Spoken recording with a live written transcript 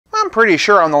pretty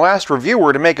sure I'm the last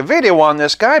reviewer to make a video on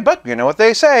this guy, but you know what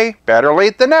they say, better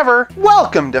late than never.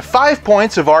 Welcome to 5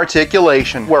 Points of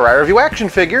Articulation, where I review action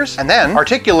figures and then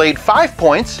articulate 5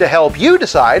 points to help you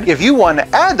decide if you want to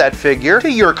add that figure to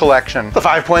your collection. The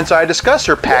 5 points I discuss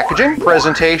are packaging,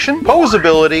 presentation,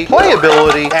 posability,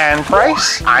 playability, and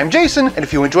price. I'm Jason, and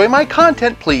if you enjoy my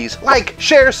content, please like,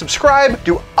 share, subscribe,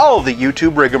 do all the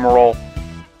YouTube rigmarole.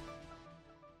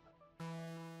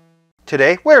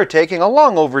 Today, we're taking a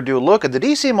long overdue look at the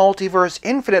DC Multiverse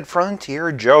Infinite Frontier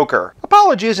Joker.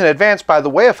 Apologies in advance, by the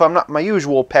way, if I'm not my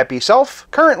usual peppy self.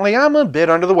 Currently, I'm a bit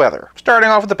under the weather. Starting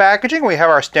off with the packaging, we have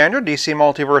our standard DC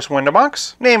Multiverse window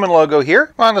box. Name and logo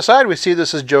here. On the side, we see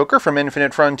this is Joker from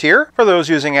Infinite Frontier. For those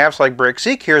using apps like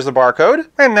Brickseek, here's the barcode.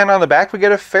 And then on the back, we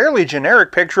get a fairly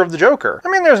generic picture of the Joker. I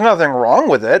mean, there's nothing wrong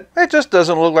with it. It just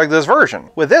doesn't look like this version.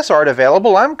 With this art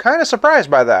available, I'm kind of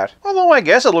surprised by that. Although I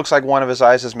guess it looks like one of his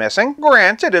eyes is missing.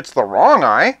 Granted, it's the wrong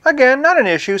eye. Again, not an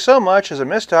issue so much as a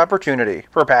missed opportunity.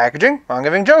 For packaging, I'm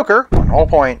giving Joker 1 whole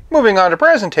point. Moving on to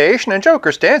presentation, and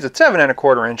Joker stands at 7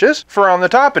 1/4 inches. For on the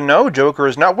top, and no, Joker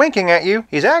is not winking at you.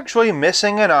 He's actually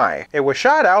missing an eye. It was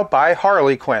shot out by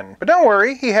Harley Quinn. But don't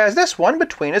worry, he has this one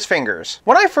between his fingers.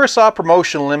 When I first saw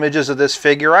promotional images of this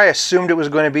figure, I assumed it was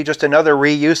going to be just another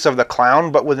reuse of the clown,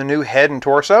 but with a new head and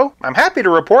torso. I'm happy to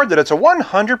report that it's a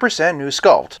 100% new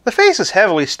sculpt. The face is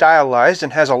heavily stylized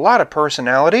and has a lot of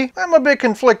personality. I'm a bit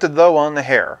conflicted though on the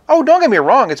hair. Oh, don't get me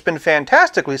wrong, it's been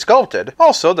fantastically sculpted.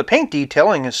 Also, the paint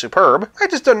detailing is superb. I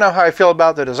just don't know how I feel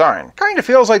about the design. Kinda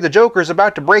feels like the Joker's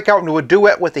about to break out into a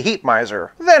duet with the Heat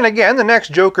Miser. Then again, the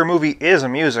next Joker movie is a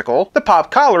musical. The pop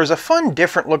collar is a fun,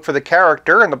 different look for the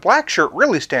character, and the black shirt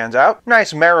really stands out.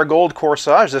 Nice marigold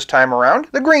corsage this time around.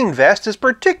 The green vest is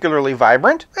particularly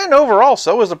vibrant, and overall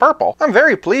so is the purple. I'm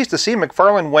very pleased to see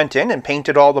McFarlane went in and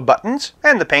painted all the buttons,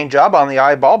 and the paint job on the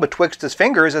eyeball betwixt his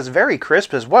fingers is very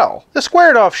crisp as well. The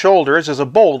squared off shoulders is a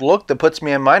bold look that puts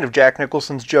me in mind of Jack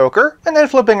Nicholson's Joker, and then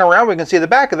flipping around we can see the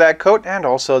back of that coat and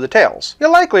also the tails.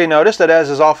 You'll likely notice that, as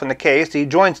is often the case, the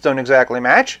joints don't exactly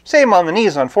match. Same on the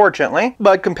knees, unfortunately,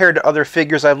 but compared to other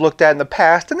figures I've looked at in the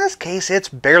past, in this case it's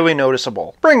barely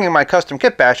noticeable. Bringing my custom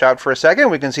kit bash out for a second,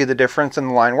 we can see the difference in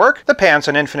the line work. The pants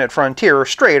on Infinite Frontier are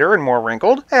straighter and more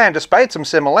wrinkled, and despite some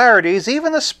similarities,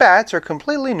 even the spats are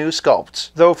completely new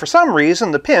sculpts, though for some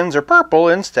reason the pins are purple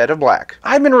instead of black.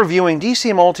 I've been reviewing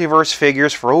DC Multiverse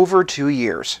figures for over 2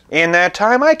 years. In that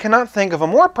time, I cannot think of a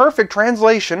more perfect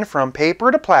translation from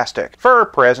paper to plastic. For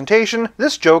presentation,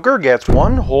 this Joker gets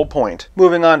 1 whole point.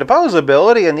 Moving on to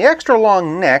posability, and the extra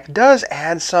long neck does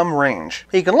add some range.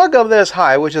 He can look up this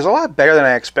high, which is a lot better than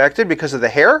I expected because of the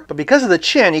hair, but because of the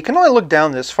chin, he can only look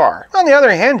down this far. On the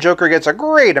other hand, Joker gets a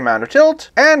great amount of tilt,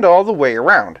 and all the way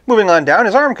around. Moving on down,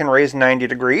 his arm can raise 90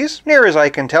 degrees. Near as I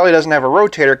can tell, he doesn't have a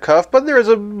rotator cuff, but there is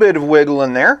a bit of wiggle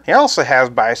in there. He also has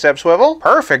bicep swivel,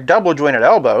 perfect double jointed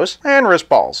elbows, and wrist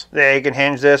balls. They can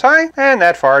hinge this high and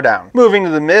that far down. Moving to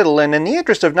the middle, and in the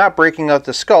interest of not breaking out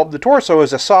the sculpt, the torso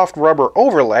is a soft rubber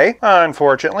overlay.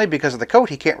 Unfortunately, because of the coat,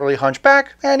 he can't really hunch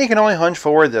back, and he can only hunch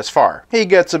forward this far. He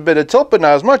gets a bit of tilt, but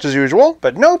not as much as usual,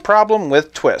 but no problem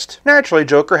with twist. Naturally,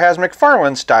 Joker has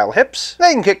McFarlane style hips.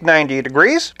 They can kick 90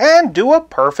 degrees and do a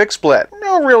perfect split.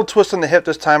 No real twist on the hip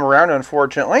this time around,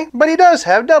 unfortunately, but he does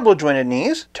have double jointed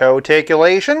knees, toe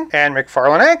articulation, and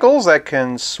McFarlane ankles that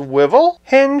can swivel,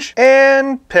 hinge,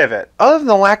 and pivot. Other than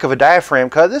the lack of a diaphragm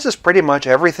cut, this is pretty much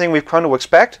everything we've come to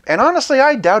expect, and honestly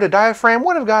I doubt a diaphragm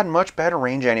would have gotten much better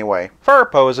range anyway. For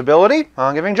posability,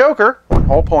 I'm giving Joker 1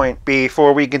 whole point.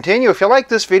 Before we continue, if you like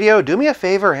this video, do me a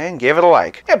favor and give it a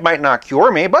like. It might not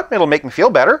cure me, but it'll make me feel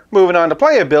better. Moving on to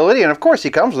playability, and of course he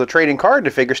comes with a trading card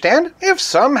to figure stand. If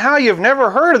somehow you've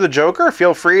never heard of the Joker,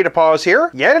 feel free to pause here.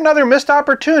 Yet another missed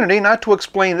opportunity not to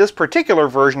explain this particular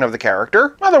version of the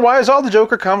character. Otherwise, all the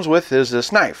Joker comes with is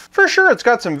this knife. For sure, it's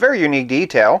got some very unique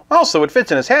detail. Also, it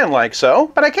fits in his hand like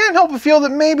so, but I can't help but feel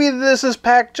that maybe this is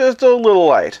packed just a little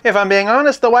light. If I'm being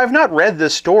honest though, I've not read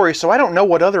this story, so I don't know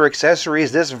what other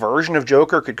accessories this version of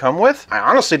Joker could come with. I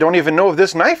honestly don't even know if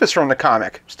this knife is from the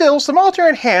comic. Still, some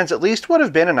alternate hands at least would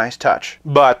have been a nice touch.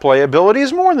 But playability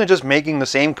is more than just making the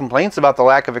same complaints about the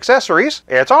lack of accessories.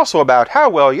 It's also about how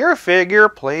well your figure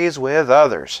plays with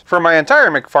others. For my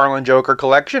entire McFarlane Joker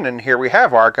collection, and here we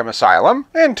have Arkham Asylum,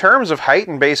 in terms of height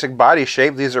and basic body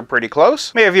shape, these are pretty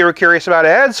close. Maybe if you were curious about a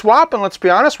head swap, and let's be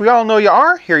honest, we all know you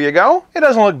are, here you go. It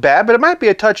doesn't look bad, but it might be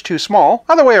a touch too small.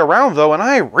 Other way around though, and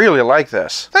I really like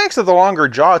this. Thanks to the longer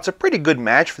jaw, it's a pretty good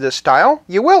match for this style.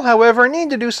 You will, however, need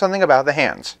to do something about the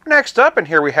hands. Next up, and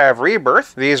here we have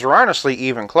Rebirth. These are honestly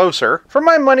even closer. For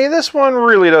my money, this one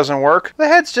really doesn't work. The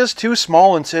head's just too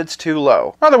small and sits too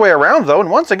low. Other way around though,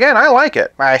 and once again, I like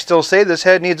it. I still say this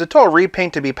head needs a total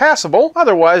repaint to be passable.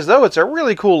 Otherwise though, it's a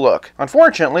really cool look.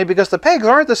 Unfortunately, because the pegs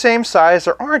aren't the same size,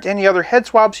 there aren't any other head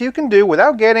swaps you can do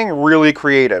without getting really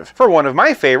creative. For one of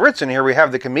my favorites, and here we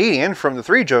have the comedian from the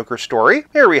Three Joker story.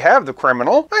 Here we have the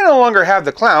criminal. I no longer have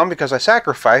the clown because I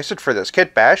sacrificed it for this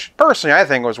kit bash. Personally, I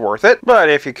think it was worth it. But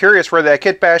if you're curious where that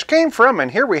kit bash came from,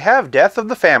 and here we have Death of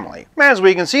the Family. As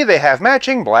we can see, they have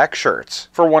matching black shirts.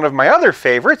 For one of my other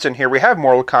favorites, and here we have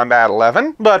Mortal Kombat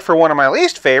 11. But for one of my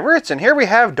least favorites, and here we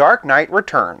have Dark Knight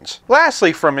Returns.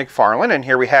 Lastly, from McFarlane, and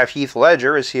here we have Heath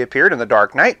Ledger as he appeared in The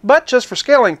Dark Knight. But just for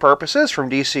scaling purposes, from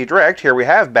DC Direct, here we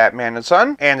have Batman and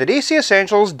Son, and the DC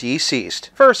Essentials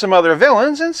Deceased. For some other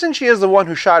villains, and since she is the one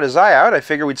who shot his eye out, I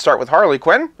figure we'd start with Harley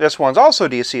Quinn. This one's also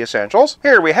DC Essentials.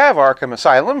 Here we have Arkham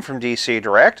Asylum from DC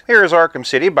Direct. Here's Arkham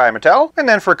City by Mattel. And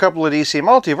then for a couple of DC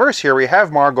Multiverse, here we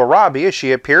have Margot Robbie as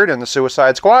she appeared in The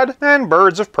Suicide Squad, and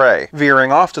Birds of Prey.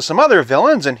 Veering off to some other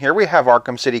villains, and here we have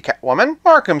Arkham City Catwoman,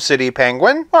 Arkham City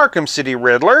Penguin, Arkham City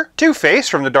Riddler, Two-Face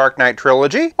from the Dark Knight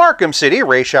trilogy, Arkham City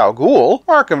Ra's al Ghul,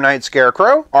 Arkham Knight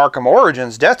Scarecrow, Arkham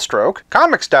Origins Deathstroke,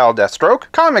 Comic Style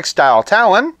Deathstroke, Comic Style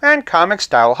Talon, and Comic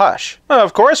Style Hush.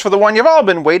 Of course, for the one you've all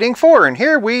been waiting for, and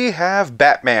here we have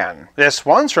Batman. This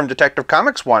one's from Detective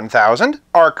Comics 1000,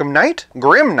 Arkham Knight,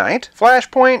 Grim Knight,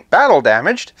 Flashpoint, Battle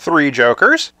Damaged, Three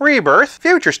Jokers, Rebirth,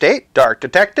 Future State, Dark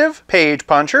Detective, Page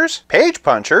Punchers,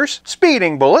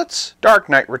 Speeding Bullets, Dark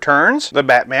Knight Returns, The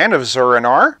Batman of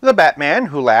Zur-En-Arrh, The Batman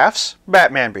Who Laughs,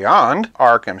 Batman Beyond,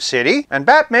 Arkham City, and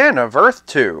Batman of Earth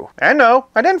 2. And no,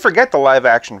 I didn't forget the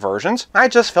live-action versions. I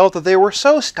just felt that they were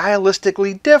so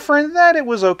stylistically different that it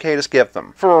was okay to skip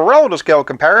them. For a relative scale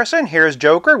comparison, here's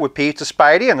Joker with Pizza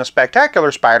Spidey and the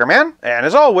Spectacular Spider-Man. And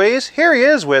as always, here he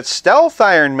is with Stealth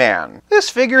Iron Man. This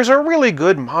figure's a really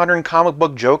good modern comic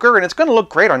book Joker, and it's going to look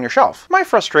great on your shelf. My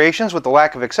frustrations with the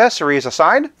lack of accessories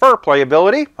aside, for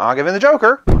playability, I'll give in the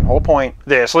Joker one whole point.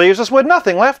 This leaves us with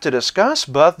nothing left to discuss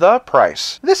but the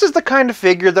price. This is the kind of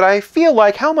figure that I feel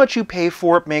like how much you pay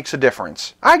for it makes a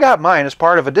difference. I got mine as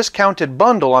part of a discounted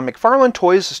bundle on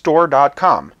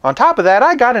McFarlaneToysStore.com. On top of that,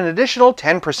 I got an additional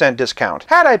 10% discount.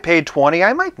 Had I paid $20,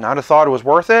 I might not have thought it was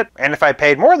worth it, and if I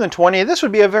paid more than $20, this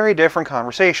would be a very different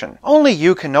conversation. Only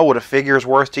you can know what a figure is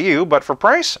worth to you, but for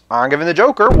price, I'm giving the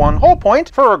Joker one whole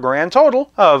point for a grand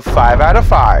total of 5 out of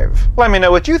 5. Let me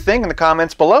know what you think in the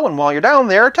comments below, and while you're down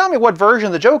there, tell me what version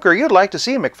of the Joker you'd like to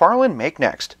see McFarlane make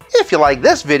next. If you like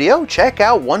this video, check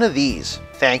out one of these.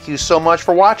 Thank you so much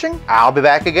for watching. I'll be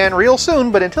back again real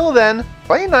soon, but until then,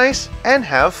 play nice and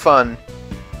have fun.